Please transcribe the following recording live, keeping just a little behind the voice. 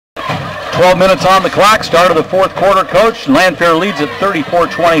12 minutes on the clock, start of the fourth quarter, Coach. Lanphier leads at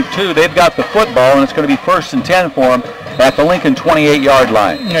 34-22. They've got the football, and it's going to be 1st and 10 for them at the Lincoln 28-yard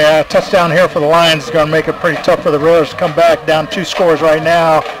line. Yeah, touchdown here for the Lions is going to make it pretty tough for the Railers to come back down 2 scores right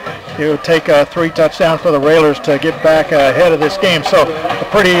now. It would take 3 touchdowns for the Railers to get back ahead of this game. So a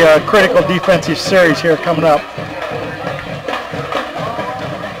pretty critical defensive series here coming up.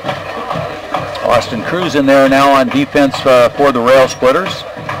 Austin Cruz in there now on defense for the Railsplitters.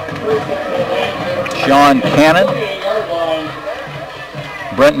 Sean Cannon,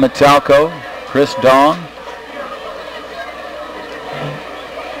 Brent Metalco, Chris Dong.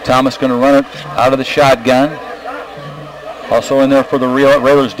 Thomas going to run it out of the shotgun. Also in there for the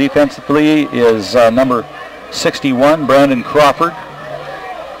Railers defensively is number 61, Brandon Crawford.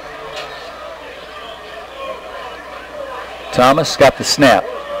 Thomas got the snap.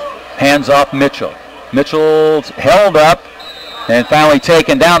 Hands off Mitchell. Mitchell's held up and finally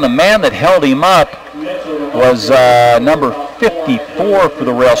taken down. The man that held him up was number 54 for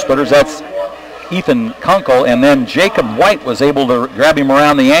the Railsplitters. That's Ethan Kunkel, and then Jacob White was able to grab him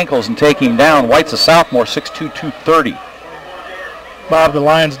around the ankles and take him down. White's a sophomore, 6'2", 230. Bob, the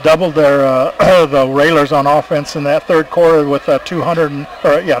Lions doubled their the Railers on offense in that third quarter with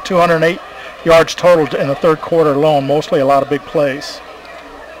 208 yards total in the third quarter alone. Mostly a lot of big plays.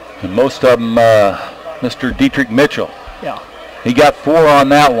 And most of them, Mr. Dietrich Mitchell. Yeah. He got 4 on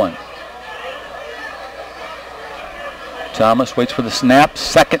that one. Thomas waits for the snap.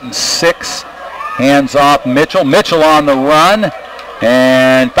 2nd and 6. Hands off Mitchell. Mitchell on the run.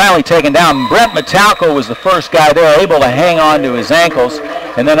 And finally taken down. Brent Metalco was the first guy there, able to hang on to his ankles.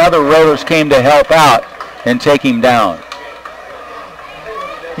 And then other Railers came to help out and take him down.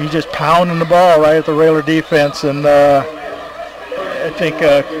 He's just pounding the ball right at the Railer defense. And I think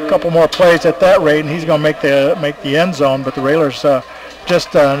a couple more plays at that rate, and he's going to make the end zone. But the Railers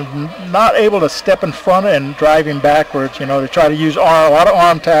just not able to step in front and drive him backwards. You know, they try to use a lot of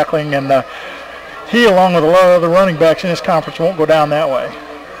arm tackling, and he, along with a lot of other running backs in this conference, won't go down that way.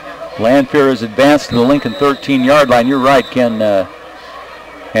 Lanphier has advanced to the Lincoln 13-yard line. You're right, Ken.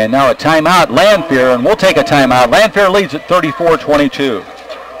 And now a timeout, Lanphier, and we'll take a timeout. Lanphier leads at 34-22.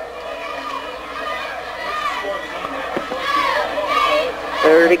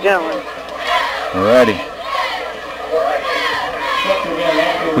 Already going. Alrighty.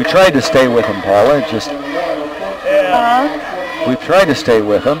 We tried to stay with him, Paula. It just we've tried to stay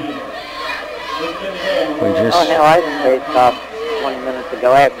with him. We just. Oh no, I stayed stopped 20 minutes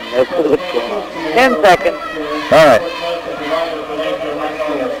ago. I have no clue what's going on. 10 seconds. All right.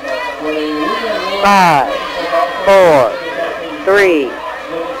 5, 4, 3.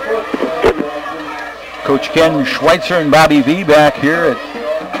 Coach Ken Schweitzer and Bobby V back here at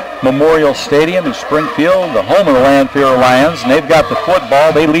Memorial Stadium in Springfield, the home of the Lanphier Lions, and they've got the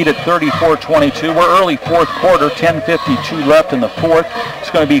football. They lead at 34-22. We're early fourth quarter, 10:52 left in the fourth.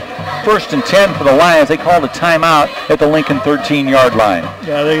 It's going to be 1st and 10 for the Lions. They called a timeout at the Lincoln 13-yard line.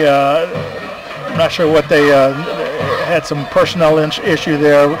 Yeah, I'm not sure what they had some personnel issue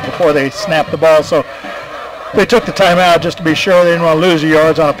there before they snapped the ball, so they took the timeout just to be sure they didn't want to lose the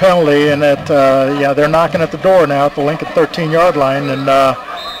yards on a penalty, and that they're knocking at the door now at the Lincoln 13-yard line, and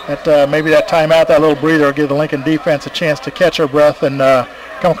maybe that timeout, that little breather, will give the Lincoln defense a chance to catch their breath and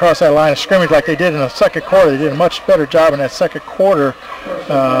come across that line of scrimmage like they did in the second quarter. They did a much better job in that second quarter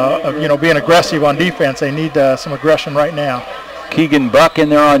of being aggressive on defense. They need some aggression right now. Keegan Buck in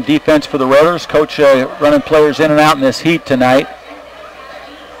there on defense for the Railers. Coach running players in and out in this heat tonight.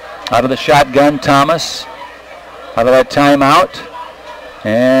 Out of the shotgun, Thomas. Out of that timeout.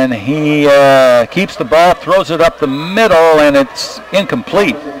 And he keeps the ball, throws it up the middle, and it's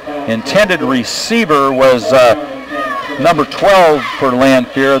incomplete. Intended receiver was number 12 for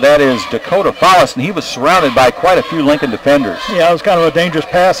Lanphier. That is Dakota Follis, and he was surrounded by quite a few Lincoln defenders. Yeah, it was kind of a dangerous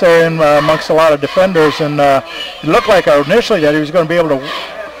pass there amongst a lot of defenders, and it looked like initially that he was going to be able to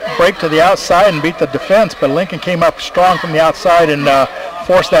break to the outside and beat the defense, but Lincoln came up strong from the outside and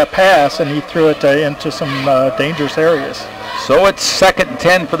forced that pass, and he threw it into some dangerous areas. So it's 2nd and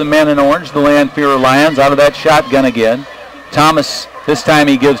 10 for the men in orange, the Lanphier Lions, out of that shotgun again. Thomas, this time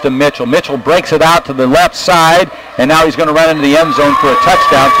he gives to Mitchell. Mitchell breaks it out to the left side, and now he's going to run into the end zone for a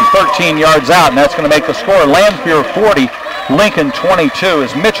touchdown from 13 yards out, and that's going to make the score Lanphier 40, Lincoln 22,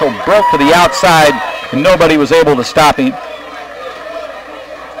 as Mitchell broke to the outside, and nobody was able to stop him.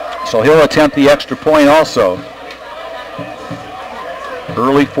 So he'll attempt the extra point also.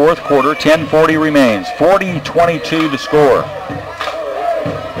 Early fourth quarter, 10:40 remains. 40-22 to score.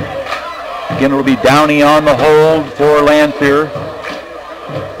 Again, it'll be Downey on the hold for Lanphier.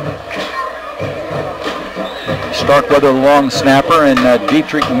 Starkweather, long snapper, and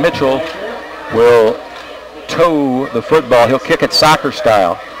Dietrich Mitchell will toe the football. He'll kick it soccer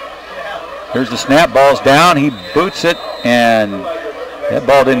style. Here's the snap. Ball's down. He boots it, and that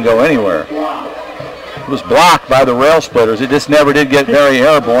ball didn't go anywhere. It was blocked by the Railsplitters. It just never did get very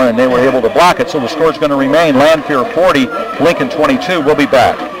airborne, and they were able to block it, so the score's going to remain Lanphier 40, Lincoln 22. We'll be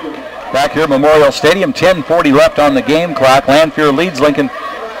back. Back here at Memorial Stadium, 10:40 left on the game clock. Lanphier leads Lincoln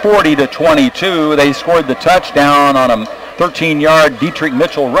 40-22. They scored the touchdown on a 13-yard Dietrich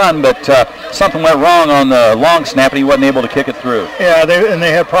Mitchell run, but something went wrong on the long snap, and he wasn't able to kick it through. Yeah,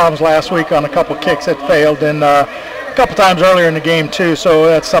 they had problems last week on a couple kicks that failed, and a couple times earlier in the game too. So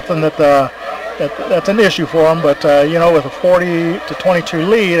that's something that's an issue for them. But you know, with a 40-22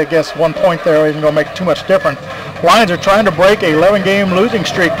 lead, I guess 1 point there isn't going to make too much difference. Lions are trying to break a 11-game losing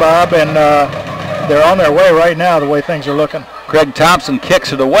streak, Bob, and they're on their way right now. The way things are looking. Craig Thompson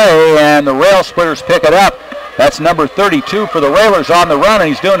kicks it away, and the Railsplitters pick it up. That's number 32 for the Railers on the run, and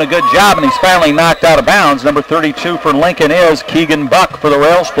he's doing a good job, and he's finally knocked out of bounds. Number 32 for Lincoln is Keegan Buck for the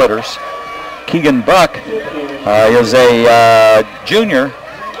Railsplitters. Keegan Buck is a junior.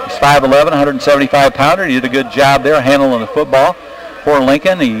 He's 5'11", 175-pounder. He did a good job there handling the football for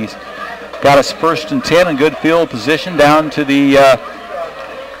Lincoln. He's got us 1st and 10 in good field position down to the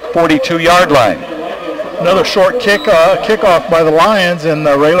 42-yard line. Another short kickoff by the Lions, and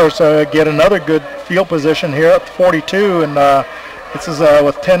the Railers get another good field position here at 42, and this is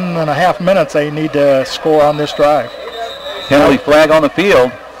with 10.5 minutes. They need to score on this drive. Penalty flag on the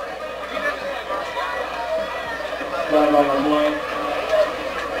field.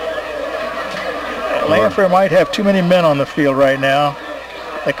 Lanphier might have too many men on the field right now.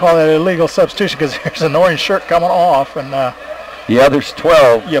 They call that illegal substitution because there's an orange shirt coming off, and yeah, there's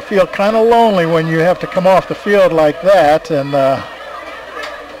 12. You feel kind of lonely when you have to come off the field like that, and a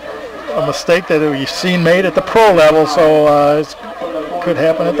mistake that you've seen made at the pro level, so it could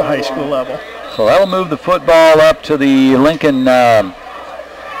happen at the high school level. So that'll move the football up to the Lincoln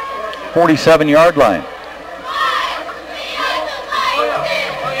 47-yard line.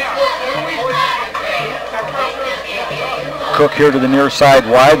 Cook here to the near side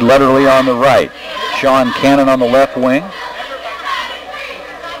wide, Letterly on the right. Sean Cannon on the left wing.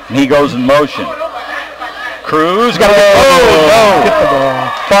 And he goes in motion. Cruz got it. Oh,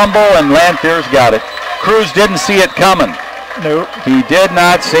 no. Fumble, and Lanphier's got it. Cruz didn't see it coming. Nope. He did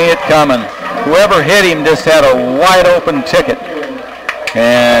not see it coming. Whoever hit him just had a wide open ticket.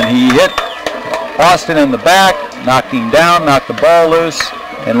 And he hit Austin in the back, knocked him down, knocked the ball loose,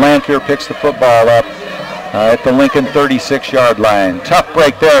 and Lanphier picks the football up at the Lincoln 36-yard line. Tough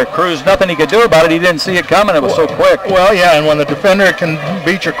break there. Cruz, nothing he could do about it. He didn't see it coming. It was so quick. Well, yeah, and when the defender can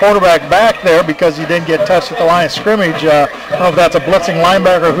beat your quarterback back there because he didn't get touched at the line of scrimmage, I don't know if that's a blitzing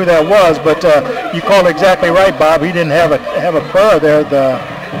linebacker or who that was, but you called exactly right, Bob. He didn't have a prayer there. The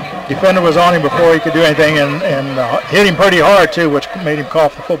defender was on him before he could do anything, and hit him pretty hard, too, which made him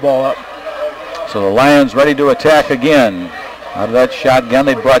cough the football up. So the Lions ready to attack again. Out of that shotgun,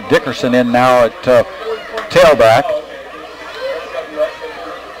 they brought Dickerson in now at tailback.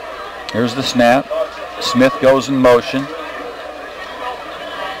 Here's the snap. Smith goes in motion.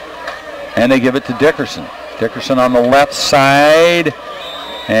 And they give it to Dickerson. Dickerson on the left side.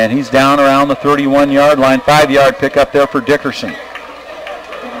 And he's down around the 31-yard line. 5-yard pickup there for Dickerson.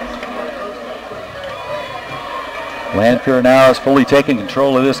 Lanphier now is fully taking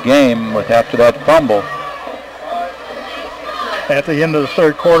control of this game after that fumble. At the end of the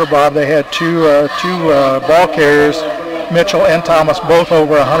third quarter, Bob, they had two ball carriers, Mitchell and Thomas, both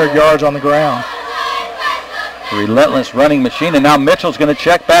over 100 yards on the ground. Relentless running machine, and now Mitchell's going to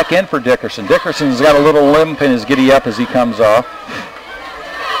check back in for Dickerson. Dickerson's got a little limp in his giddy up as he comes off.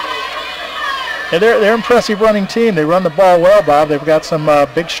 Yeah, they're an impressive running team. They run the ball well, Bob. They've got some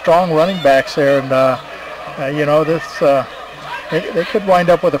big, strong running backs there, and you know, they could wind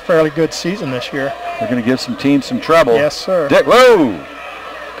up with a fairly good season this year. They're going to give some teams some trouble. Yes, sir. Whoa!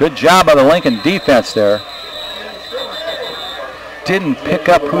 Good job by the Lincoln defense there. Didn't pick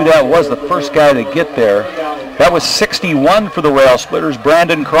up who that was, the first guy to get there. That was 61 for the Railsplitters,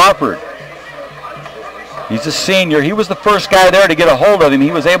 Brandon Crawford. He's a senior. He was the first guy there to get a hold of him. He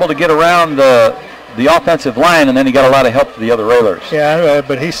was able to get around the offensive line, and then he got a lot of help from the other Railers. Yeah,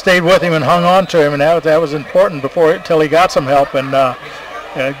 but he stayed with him and hung on to him, and that was important until he got some help, and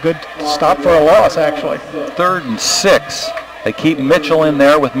a good stop for a loss, actually. 3rd and 6. They keep Mitchell in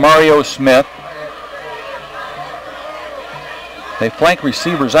there with Mario Smith. They flank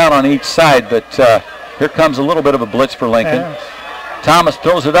receivers out on each side, but here comes a little bit of a blitz for Lincoln. Yes. Thomas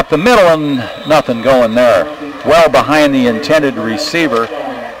throws it up the middle, and nothing going there. Well behind the intended receiver,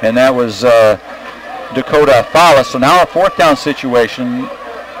 and that was Dakota Fowler. So now a 4th down situation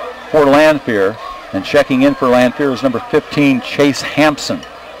for Lanphier. And checking in for Lanphier is number 15, Chase Hampson.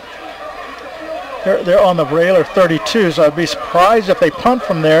 They're on the Railer 32, so I'd be surprised if they punt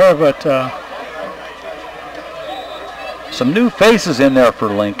from there, but some new faces in there for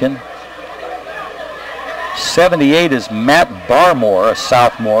Lincoln. 78 is Matt Barmore, a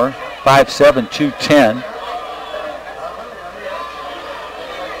sophomore, 5'7", 210.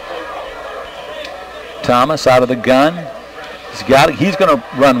 Thomas out of the gun. He's got it. He's going to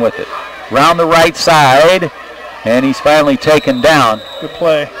run with it. Round the right side, and he's finally taken down. Good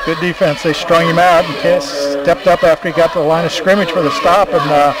play. Good defense. They strung him out and stepped up after he got to the line of scrimmage for the stop,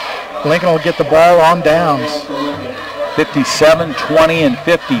 and Lincoln will get the ball on downs. 57, 20, and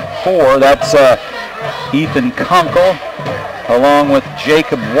 54. That's Ethan Kunkel, along with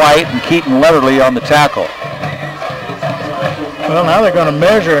Jacob White and Keaton Letterly on the tackle. Well, now they're going to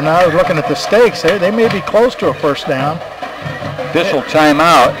measure, and now they're looking at the stakes. They may be close to a first down. Official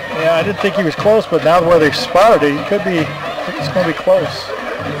timeout. Yeah, I didn't think he was close, but now where they spotted it, it's going to be close.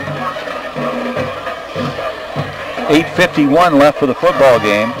 8:51 left for the football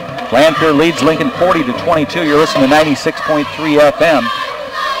game. Lanphier leads Lincoln 40-22. You're listening to 96.3 FM.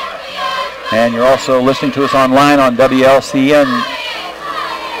 And you're also listening to us online on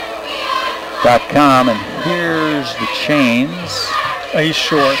WLCN.com. And here's the chains. He's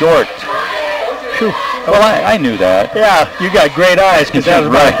short. Short. Whew. Well, I knew that. Yeah, you got great eyes because that was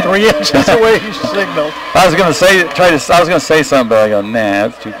about 3 inches away. You signaled. I was going to say something, but I go, nah,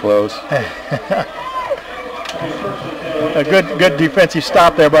 that's too close. A good defensive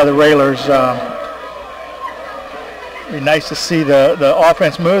stop there by the Railers. Be nice to see the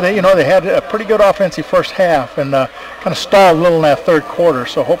offense move. They had a pretty good offensive first half and kind of stalled a little in that third quarter.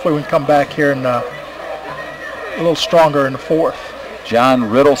 So hopefully we can come back here and a little stronger in the fourth. John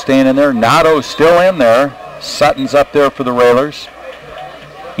Riddle staying in there. Nado's still in there. Sutton's up there for the Railers.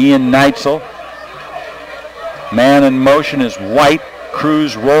 Ian Neitzel. Man in motion is White.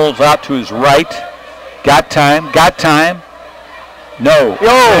 Cruz rolls out to his right. Got time. No.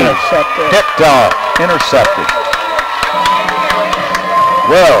 Intercepted. Picked off. Intercepted.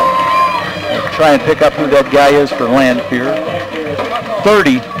 Well, we'll try and pick up who that guy is for Lanphier.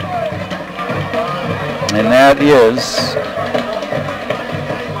 30. And that is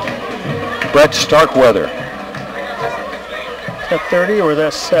Brett Starkweather. Is that 30 or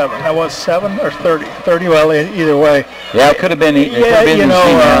that's 7? That was 7 or 30? 30, well, either way. Yeah, it could have been.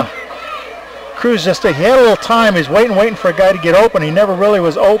 Cruz he had a little time. He's waiting for a guy to get open. He never really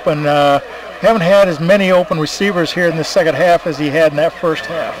was open. Haven't had as many open receivers here in the second half as he had in that first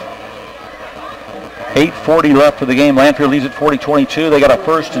half. 8:40 left for the game. Lanphier leads at 40-22. They got a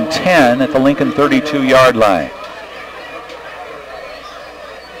 1st and 10 at the Lincoln 32-yard line.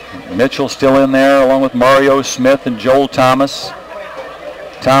 Mitchell still in there along with Mario Smith and Joel Thomas.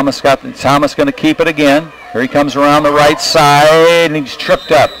 Thomas going to keep it again. Here he comes around the right side and he's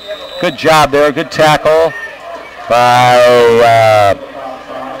tripped up. Good job there. Good tackle by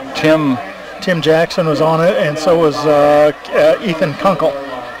Tim. Tim Jackson was on it, and so was Ethan Kunkel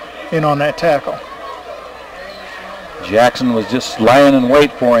in on that tackle. Jackson was just lying in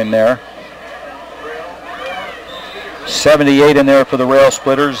wait for him there. 78 in there for the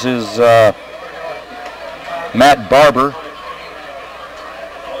Railsplitters is Matt Barber.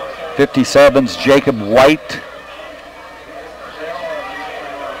 57's Jacob White.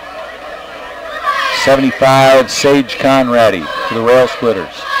 75 Sage Conradi for the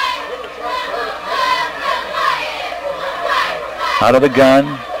Railsplitters. Out of the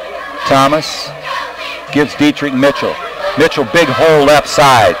gun, Thomas gives Dietrich Mitchell. Mitchell, big hole left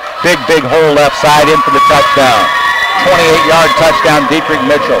side. Big hole left side in for the touchdown. 28-yard touchdown, Dietrich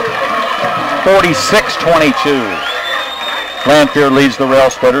Mitchell. 46-22. Lanphier leads the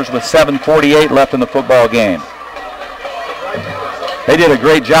Railsplitters with 7:48 left in the football game. They did a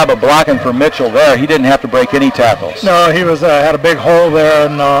great job of blocking for Mitchell there. He didn't have to break any tackles. No, he had a big hole there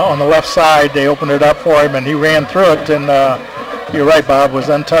on the left side. They opened it up for him, and he ran through it. And you're right, Bob, was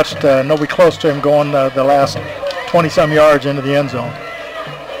untouched. Nobody close to him going the last 20-some yards into the end zone.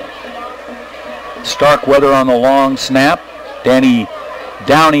 Starkweather on the long snap. Danny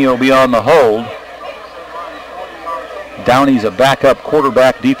Downey will be on the hold. Downey's a backup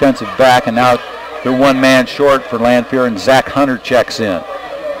quarterback, defensive back, and now they're one man short for Lanphier, and Zach Hunter checks in.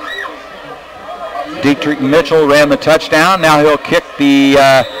 Dietrich Mitchell ran the touchdown. Now he'll kick the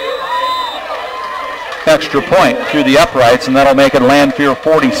extra point through the uprights, and that'll make it Lanphier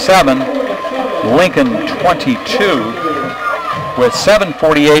 47, Lincoln 22. With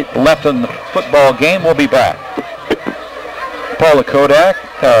 7:48 left in the football game, we'll be back. Paula Kodak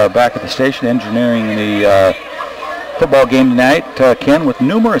back at the station engineering the football game tonight, Ken, with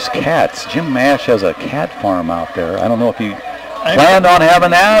numerous cats. Jim Mash has a cat farm out there. I don't know if he planned on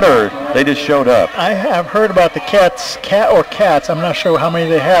having that or they just showed up. I have heard about the cats. I'm not sure how many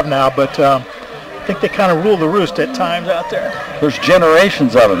they have now, but I think they kind of rule the roost at times out there. There's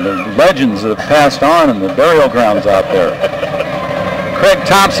generations of them. There's legends that have passed on in the burial grounds out there. Craig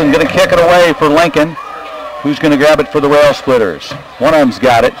Thompson going to kick it away for Lincoln. Who's going to grab it for the Railsplitters? One of them's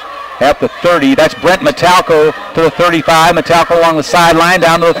got it. At the 30, that's Brent Metalco to the 35. Metalco along the sideline,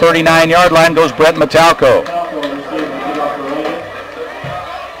 down to the 39-yard line goes Brent Metalco.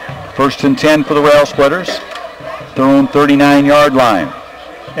 1st and 10 for the Railsplitters. Their own 39-yard line.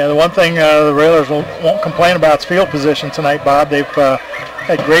 Yeah, the one thing the Railers won't complain about is field position tonight, Bob. They've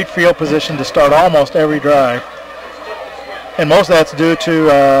had great field position to start almost every drive. And most of that's due to,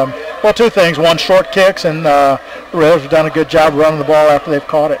 well, two things. One, short kicks, and the Railers have done a good job running the ball after they've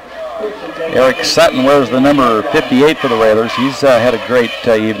caught it. Eric Sutton wears the number 58 for the Railers. He's had a great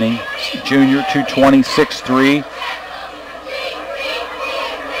evening. Junior, 220, 6'3".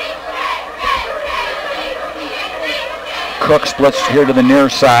 Cook splits here to the near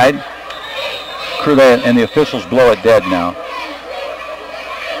side. Crew and the officials blow it dead now.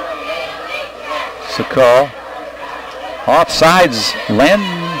 Sakal. Offsides,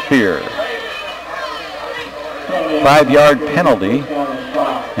 Lanphier. 5-yard penalty.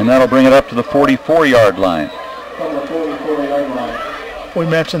 And that'll bring it up to the 44-yard line. We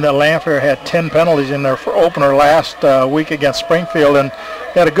mentioned that Lanphier had 10 penalties in their opener last week against Springfield, and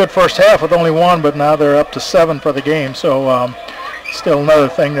they had a good first half with only 1, but now they're up to 7 for the game. So still another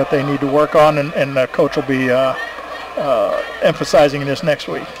thing that they need to work on, and the coach will be emphasizing this next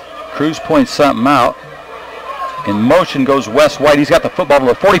week. Cruz points something out. In motion goes Wes White. He's got the football to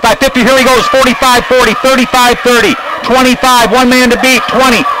the 45, 50. Here he goes, 45, 40, 35, 30, 25. One man to beat,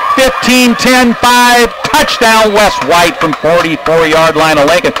 20, 15, 10, 5. Touchdown, Wes White from 44-yard line of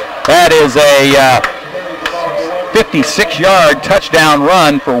Lincoln. That is a 56-yard touchdown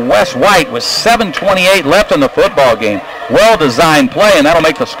run for Wes White with 7:28 left in the football game. Well-designed play, and that'll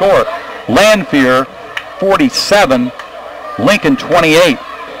make the score. Lanphier, 47, Lincoln, 28.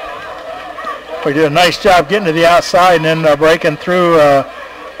 We did a nice job getting to the outside and then breaking through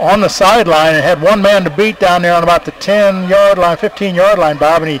on the sideline, and had one man to beat down there on about the 10-yard line, 15-yard line,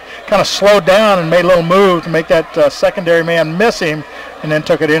 Bob, and he kind of slowed down and made a little move to make that secondary man miss him, and then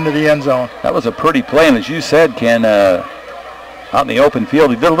took it into the end zone. That was a pretty play, and as you said, Ken, out in the open field,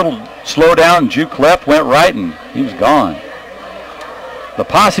 he did a little slow down, juke left, went right, and he was gone. The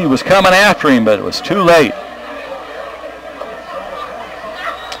posse was coming after him, but it was too late.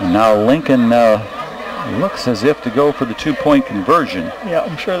 And now Lincoln looks as if to go for the 2-point conversion. Yeah,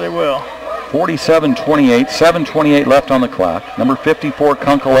 I'm sure they will. 47-28, 7:28 left on the clock. Number 54,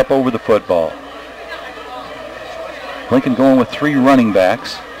 Kunkel, up over the football. Lincoln going with 3 running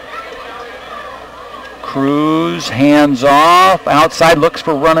backs. Cruz, hands off, outside, looks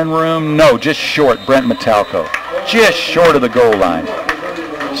for running room. No, just short, Brent Metalco. Just short of the goal line.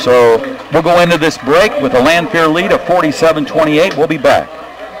 So we'll go into this break with a Lanphier lead of 47-28. We'll be back.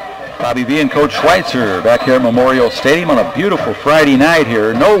 Bobby V and Coach Schweitzer back here at Memorial Stadium on a beautiful Friday night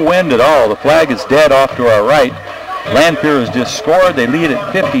here. No wind at all. The flag is dead off to our right. Lanphier has just scored. They lead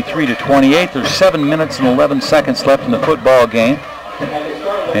at 53-28. There's 7 minutes and 11 seconds left in the football game.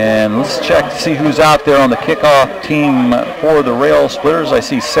 And let's check to see who's out there on the kickoff team for the Railsplitters. I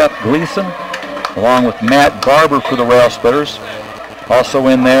see Seth Gleason along with Matt Barber for the Railsplitters. Also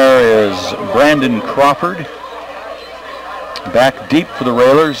in there is Brandon Crawford. Back deep for the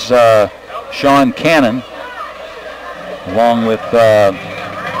Railers, Sean Cannon, along with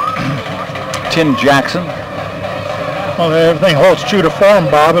Tim Jackson. Well, everything holds true to form,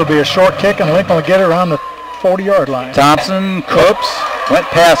 Bob. It'll be a short kick, and Lincoln will get it around the 40-yard line. Thompson, Cooks, went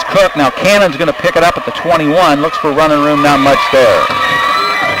past Cook. Now Cannon's going to pick it up at the 21. Looks for running room, not much there.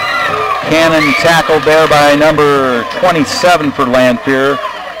 Cannon tackled there by number 27 for Lanphier.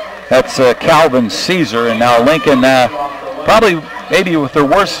 That's Calvin Caesar, and now Lincoln probably maybe with their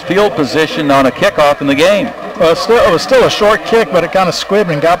worst field position on a kickoff in the game. Well, it was still a short kick, but it kind of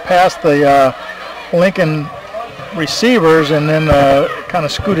squibbed and got past the Lincoln receivers, and then kind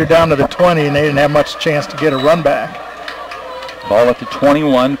of scooted down to the 20, and they didn't have much chance to get a run back. Ball at the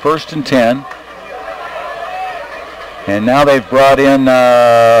 21, 1st and 10. And now they've brought in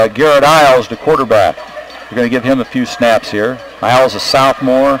Garrett Isles, the quarterback. They're going to give him a few snaps here. Isles, a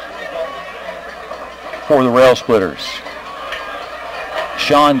sophomore for the Railsplitters.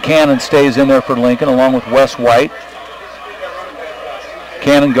 Sean Cannon stays in there for Lincoln along with Wes White.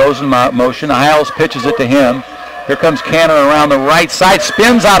 Cannon goes in motion. Isles pitches it to him. Here comes Cannon around the right side,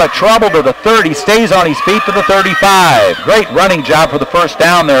 spins out of trouble to the 30, stays on his feet to the 35. Great running job for the first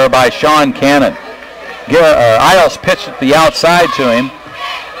down there by Sean Cannon. Isles pitched at the outside to him,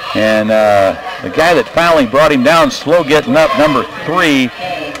 and the guy that finally brought him down, slow getting up, number 3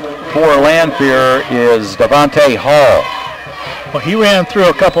 for Lanphier, is Devontae Hall. Well, he ran through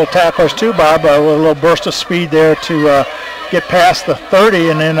a couple of tacklers too, Bob, with a little burst of speed there to get past the 30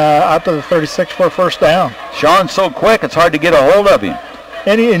 and then out to the 36 for a first down. Sean's so quick, it's hard to get a hold of him.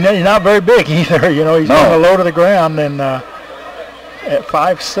 And he's not very big either. You know, he's on the low to the ground and at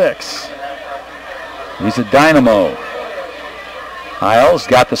 5'6". He's a dynamo. Isles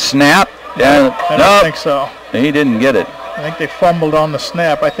got the snap. I don't think so. He didn't get it. I think they fumbled on the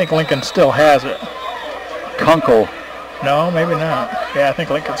snap. I think Lincoln still has it. Kunkel. No, maybe not. Yeah, I think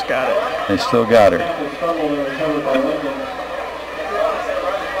Lincoln's got it. They still got her.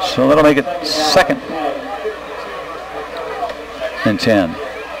 So that'll make it 2nd and 10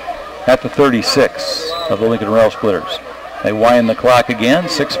 at the 36 of the Lincoln Railsplitters. They wind the clock again,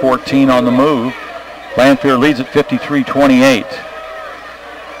 6:14 on the move. Lanphier leads at 53-28.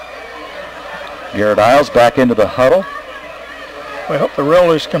 Garrett Isles back into the huddle. We hope the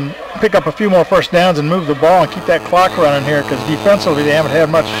Railers can pick up a few more first downs and move the ball and keep that clock running here, because defensively they haven't had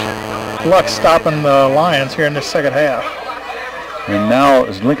much luck stopping the Lions here in this second half. And now,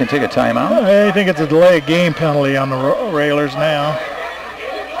 does Lincoln take a timeout? I think it's a delay game penalty on the Railers now.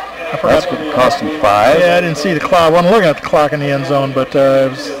 That's going to cost them 5. Yeah, I didn't see the clock. I wasn't looking at the clock in the end zone, but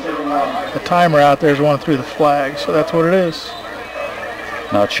it was the timer out there is the one that threw the flag, so that's what it is.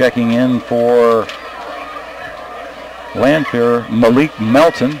 Now checking in for Lanphier, Malik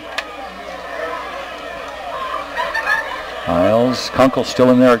Melton. Isles, Kunkel still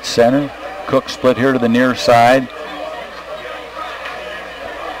in there at center. Cook split here to the near side.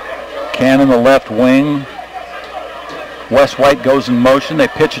 Cannon the left wing. Wes White goes in motion. They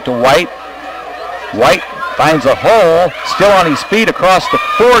pitch it to White. White finds a hole, still on his feet across the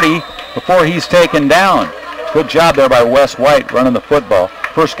 40 before he's taken down. Good job there by Wes White running the football.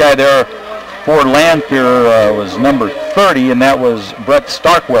 First guy there for Lanphier was number 30, and that was Brett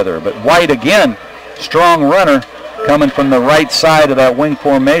Starkweather. But White again, strong runner, coming from the right side of that wing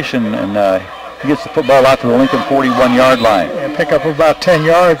formation, and he gets the football out to the Lincoln 41-yard line. And pick up about 10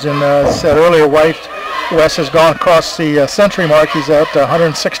 yards, and said earlier, Wes has gone across the century mark. He's at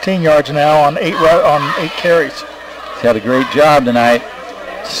 116 yards now on 8 carries. He's had a great job tonight.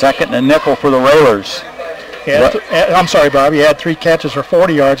 2nd and a nickel for the Railers. I'm sorry, Bob. He had 3 catches for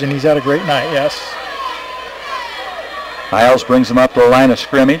 40 yards, and he's had a great night, yes. Isles brings him up to the line of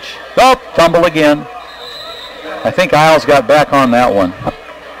scrimmage. Oh, fumble again. I think Isles got back on that one.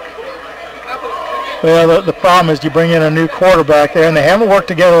 Well, the problem is you bring in a new quarterback there, and they haven't worked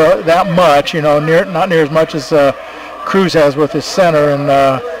together that much, you know, not near as much as Cruz has with his center,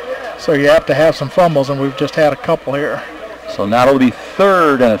 and so you have to have some fumbles, and we've just had a couple here. So now it'll be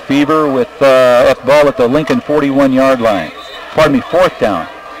 3rd and a fever with the ball at the Lincoln 41-yard line. Pardon me, 4th down.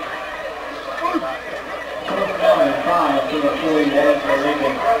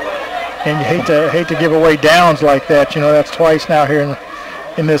 And you hate to give away downs like that. You know, that's twice now here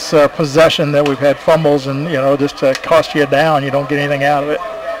in this possession that we've had fumbles, and you know, just to cost you a down, you don't get anything out of it.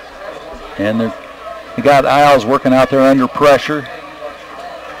 And they got Isles working out there under pressure.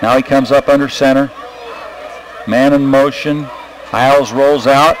 Now he comes up under center. Man in motion. Isles rolls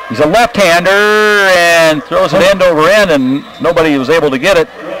out. He's a left-hander and throws it end over end, and nobody was able to get it.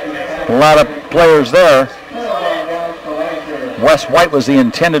 A lot of players there. Wes White was the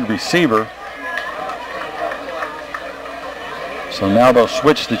intended receiver. So now they'll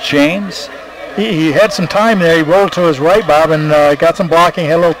switch the chains. He had some time there. He rolled to his right, Bob, and got some blocking,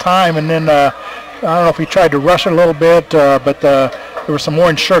 had a little time, and then I don't know if he tried to rush it a little bit, but there were some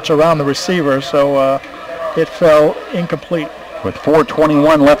orange shirts around the receiver, so it fell incomplete. With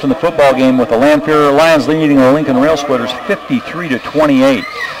 4:21 left in the football game, with the Lanphier Lions leading the Lincoln Railsplitters 53-28.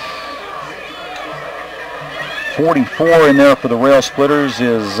 44 in there for the Railsplitters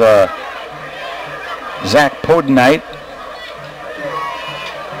is Zach Podenite.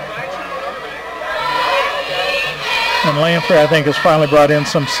 And Lanphier, I think, has finally brought in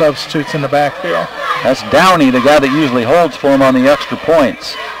some substitutes in the backfield. That's Downey, the guy that usually holds for him on the extra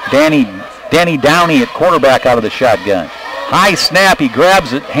points. Danny Downey at quarterback out of the shotgun. High snap, he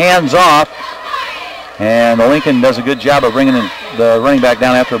grabs it, hands off, and the Lincoln does a good job of bringing the running back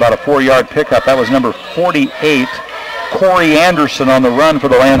down after about a 4-yard pickup. That was number 48, Corey Anderson, on the run for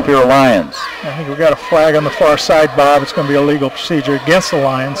the Lanphier Lions. I think we've got a flag on the far side, Bob. It's going to be a legal procedure against the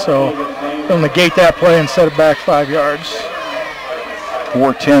Lions, so they'll negate that play and set it back 5 yards.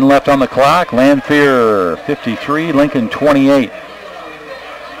 4:10 left on the clock. Lanphier 53, Lincoln 28.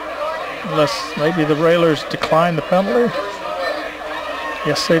 Unless maybe the Railers declined the penalty.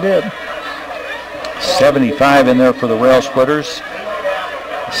 Yes, they did. 75 in there for the Railsplitters.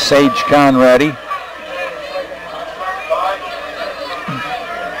 Sage Conradi.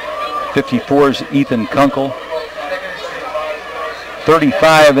 54 is Ethan Kunkel.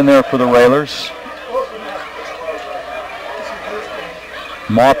 35 in there for the Railers.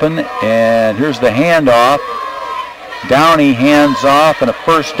 Maupin, and here's the handoff. Downey hands off, and a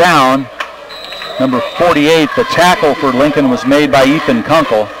first down. Number 48, the tackle for Lincoln was made by Ethan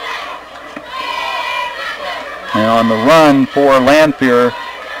Kunkel. And on the run for Lanphier,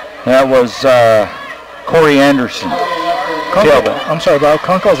 that was Corey Anderson. I'm sorry, Bob.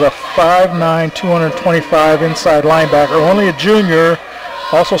 Kunkel's a 5'9", 225 inside linebacker. Only a junior.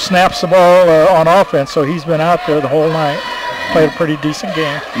 Also snaps the ball on offense, so he's been out there the whole night. Played a pretty decent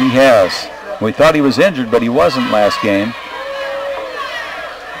game. He has. We thought he was injured, but he wasn't last game.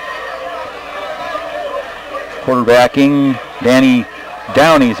 Quarterbacking, Danny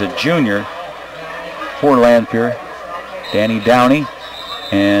Downey's a junior for Lanphier. Danny Downey,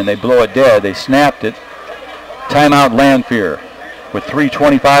 and they blow it dead. They snapped it. Timeout Lanphier. With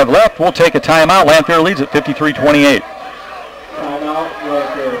 3:25 left, we'll take a timeout. Lanphier leads at 53-28. Timeout,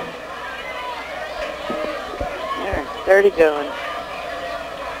 Lanphier. 30 going.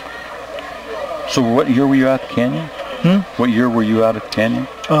 So what year were you out at Canyon? What year were you out at Canyon?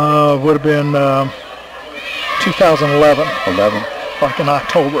 Would have been 2011. 11. Like in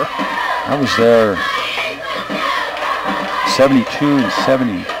October. I was there 72 and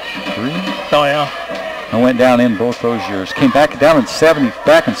 73. Oh, yeah. I went down in both those years. Came back down in 70.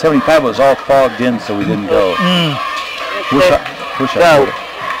 Back in 75 it was all fogged in, so we didn't go. Wish I would.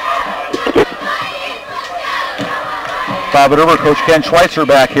 Verderber, Coach Ken Schweitzer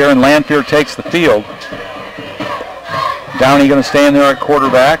back here, and Lanphier takes the field. Downey going to stay in there at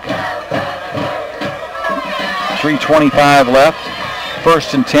quarterback. 3:25 left.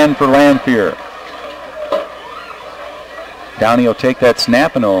 1st and 10 for Lanphier. Downey will take that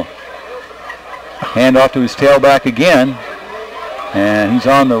snap and he'll hand off to his tailback again. And he's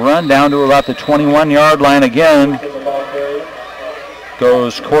on the run down to about the 21-yard line again.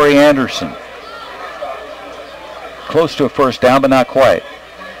 Goes Corey Anderson. Close to a first down, but not quite.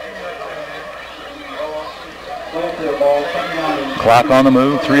 Clock on the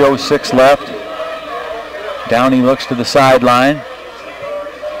move, 3:06 left. Downey looks to the sideline.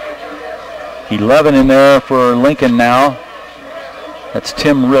 11 in there for Lincoln now. That's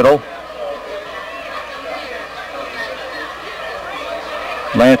Tim Riddle.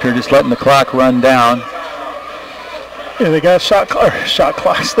 Lanphier just letting the clock run down. Yeah, they got shot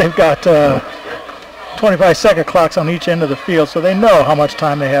clocks. They've got 25-second clocks on each end of the field, so they know how much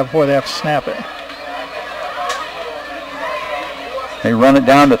time they have before they have to snap it. They run it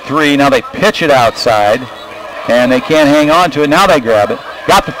down to 3. Now they pitch it outside, and they can't hang on to it. Now they grab it.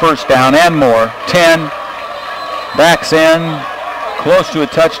 Got the first down and more. 10. Backs in. Close to a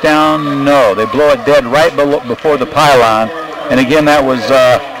touchdown. No, they blow it dead right before the pylon. And again, that was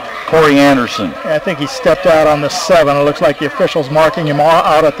Corey Anderson. I think he stepped out on the 7. It looks like the official's marking him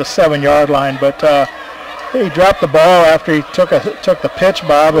out at the 7-yard line, but he dropped the ball after he took the pitch,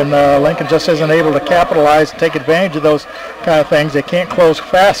 Bob, and Lincoln just isn't able to capitalize and take advantage of those kind of things. They can't close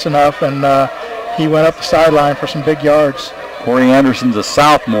fast enough, and he went up the sideline for some big yards. Corey Anderson's a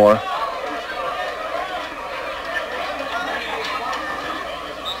sophomore.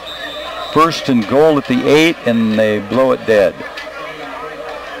 First and goal at the 8, and they blow it dead.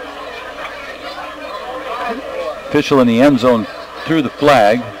 Official in the end zone threw the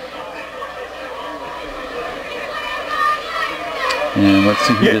flag. And let's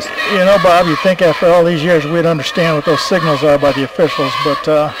see who this... You know, Bob, you'd think after all these years we'd understand what those signals are by the officials, but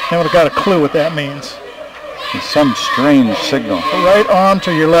they would have got a clue what that means. It's some strange signal. Right on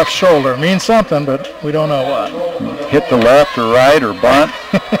to your left shoulder. Means something, but we don't know what. Hit the left or right or bunt.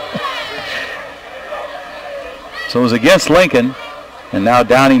 So it was against Lincoln, and now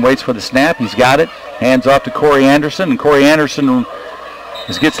Downey waits for the snap. He's got it. Hands off to Corey Anderson, and Corey Anderson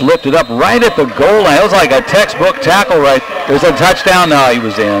gets lifted up right at the goal line. It was like a textbook tackle right. There's a touchdown. No, he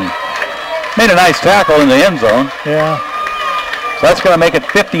was in. Made a nice tackle in the end zone. Yeah. So that's going to make it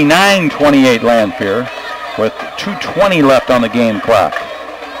 59-28 Lanphier with 2:20 left on the game clock.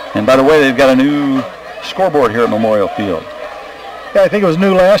 And by the way, they've got a new scoreboard here at Memorial Field. Yeah, I think it was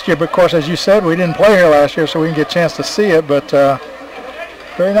new last year, but of course, as you said, we didn't play here last year, so we didn't get a chance to see it, but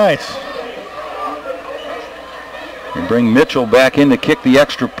very nice. They bring Mitchell back in to kick the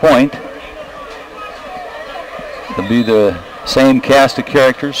extra point. It'll be the Same cast of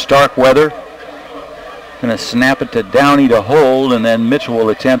characters. Starkweather going to snap it to Downey to hold, and then Mitchell will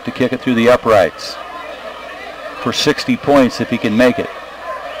attempt to kick it through the uprights for 60 points if he can make it.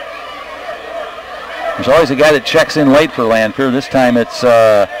 There's always a guy that checks in late for Lanphier. This time it's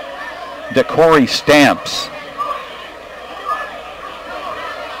Decory Stamps.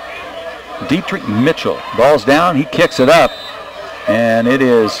 Dietrich Mitchell. Ball's down. He kicks it up. And it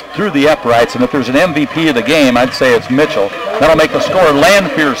is through the uprights. And if there's an MVP of the game, I'd say it's Mitchell. That'll make the score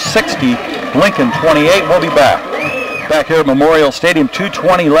Lanphier 60, Lincoln 28. We'll be back. Back here at Memorial Stadium,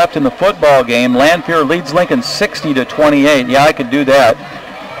 2:20 left in the football game. Lanphier leads Lincoln 60-28. Yeah, I could do that.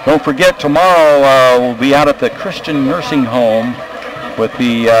 Don't forget, tomorrow we'll be out at the Christian Nursing Home with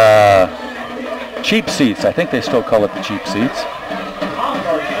the cheap seats. I think they still call it the cheap seats.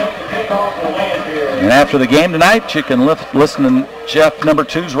 And after the game tonight, you can listen to Jeff number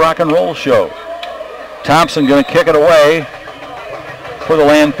 2's Rock and Roll Show. Thompson going to kick it away for the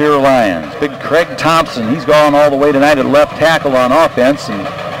Lanphier Lions. Big Craig Thompson, he's gone all the way tonight at left tackle on offense, and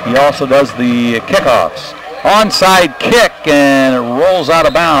he also does the kickoffs. Onside kick, and it rolls out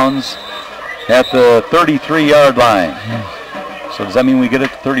of bounds at the 33-yard line. So does that mean we get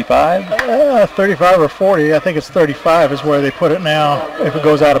it to 35? 35 or 40. I think it's 35 is where they put it now. If it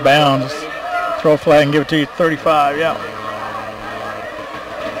goes out of bounds, throw a flag and give it to you 35, yeah.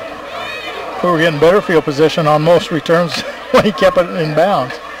 We were getting better field position on most returns when he kept it in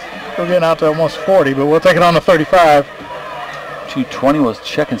bounds. We're getting out to almost 40, but we'll take it on the 35. 220, let's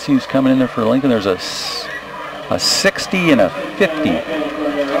check and see who's coming in there for Lincoln. There's a 60 and a 50.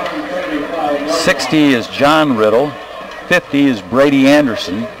 60 is John Riddle. 50 is Brady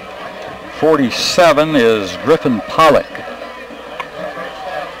Anderson. 47 is Griffin Pollock.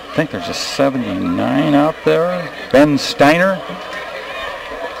 I think there's a 79 out there. Ben Steiner.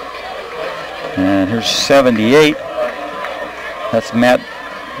 And here's 78. That's Matt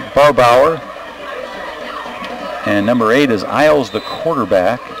Barbauer. And number 8 is Isles, the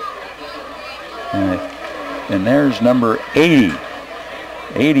quarterback. And there's number 80.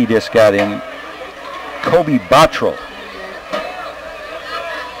 80 just got in. Kobe Bottrell.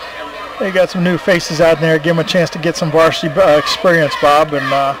 They got some new faces out there. Give them a chance to get some varsity experience, Bob. And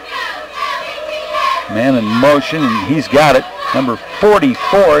man in motion, and he's got it. Number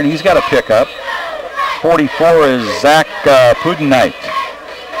 44, and he's got a pickup. 44 is Zach Pudenite.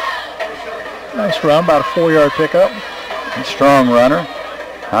 Nice run, about a 4-yard pickup. A strong runner.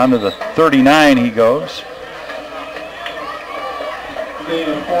 On to the 39 he goes.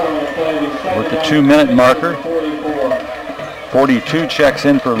 With the 2-minute marker. 42 checks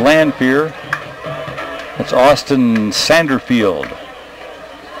in for Lanphier. That's Austin Sanderfield.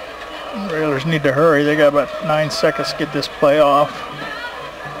 Railers need to hurry. They got about 9 seconds to get this play off.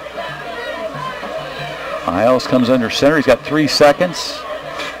 Isles comes under center. He's got 3 seconds.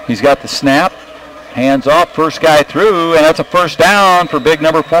 He's got the snap. Hands off. First guy through, and that's a first down for big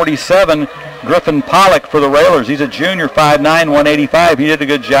number 47, Griffin Pollock for the Railers. He's a junior, 5'9", 185. He did a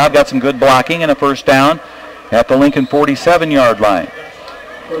good job. Got some good blocking and a first down at the Lincoln 47-yard line.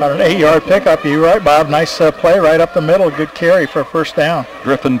 About an 8-yard pickup. You're right, Bob. Nice play right up the middle. Good carry for a first down.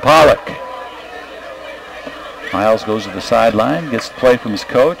 Griffin Pollock. Miles goes to the sideline, gets the play from his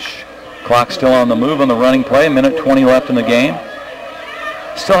coach. Clock still on the move on the running play. 1:20 left in the game.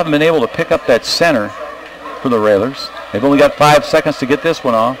 Still haven't been able to pick up that center for the Railers. They've only got 5 seconds to get this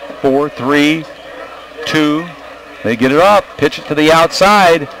one off. 4, 3, 2. They get it off. Pitch it to the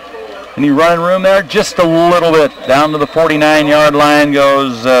outside. Any running room there? Just a little bit. Down to the 49-yard line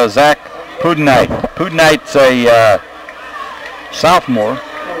goes Zach Pudenite. Pudenite's a sophomore.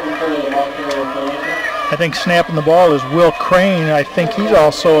 I think snapping the ball is Will Crane. I think he's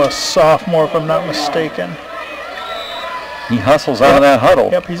also a sophomore, if I'm not mistaken. He hustles out of that huddle.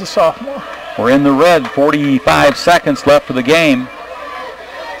 Yep, he's a sophomore. We're in the red. 45 seconds left for the game.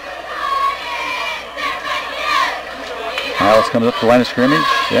 Miles comes up to the line of scrimmage.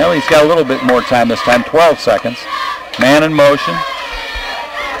 Well, he's got a little bit more time this time. 12 seconds. Man in motion.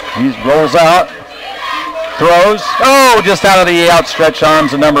 He rolls out. Throws. Oh, just out of the outstretched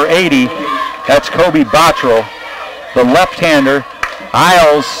arms of number 80. That's Kobe Bottrell, the left-hander.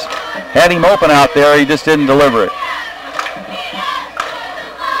 Isles had him open out there. He just didn't deliver it.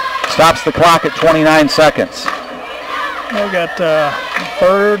 Stops the clock at 29 seconds. We got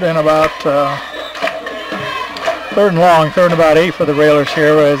third and about third and long, third and about 8 for the Railers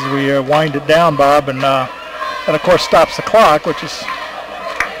here as we wind it down, Bob, and that of course stops the clock, which is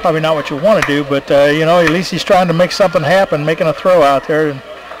probably not what you want to do, but you know, at least he's trying to make something happen, making a throw out there, and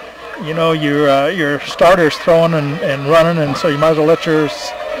you know your starter's throwing and running, and so you might as well let your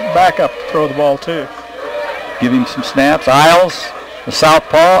backup throw the ball too. Give him some snaps. Isles, the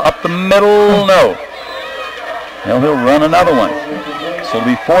southpaw, up the middle, no. He'll run another one. So it'll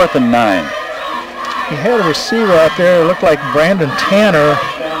be 4th and 9. He had a receiver out there. It looked like Brandon Tanner,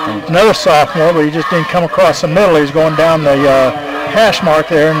 another sophomore, but he just didn't come across the middle. He's going down the hash mark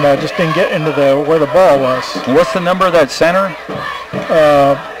there and just didn't get into where the ball was. What's the number of that center?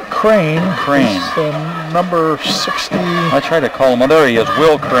 Crane. Number 60. I tried to call him. Oh, there he is,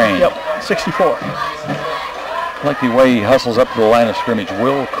 Will Crane. Yep, 64. I like the way he hustles up to the line of scrimmage.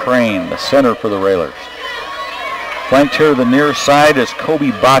 Will Crane, the center for the Railers. Flanked here to the near side is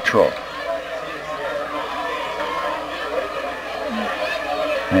Kobe Botro.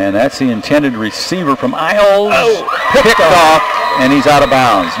 And that's the intended receiver from Isles. Picked off, and he's out of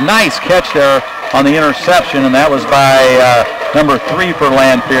bounds. Nice catch there on the interception, and that was by number 3 for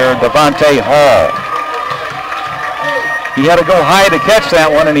Lanphier, Devontae Hall. He had to go high to catch that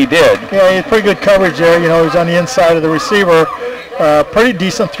one, and he did. Yeah, he had pretty good coverage there. You know, he's on the inside of the receiver. Pretty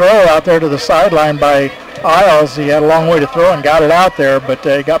decent throw out there to the sideline by Isles. He had a long way to throw and got it out there, but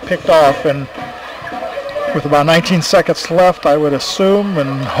he got picked off. And with about 19 seconds left, I would assume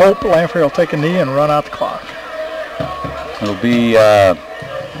and hope Lanphier will take a knee and run out the clock. It'll be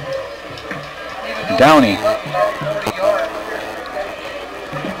Downey.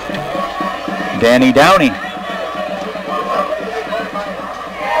 Danny Downey.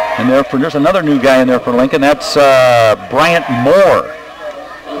 And there's another new guy in there for Lincoln. That's Bryant Moore.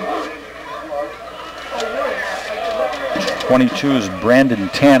 22 is Brandon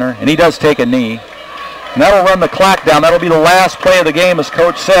Tanner, and he does take a knee. And that'll run the clock down. That'll be the last play of the game, as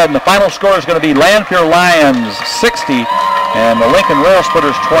Coach said. And the final score is going to be Lanphier Lions 60 and the Lincoln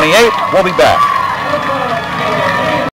Railsplitters 28. We'll be back.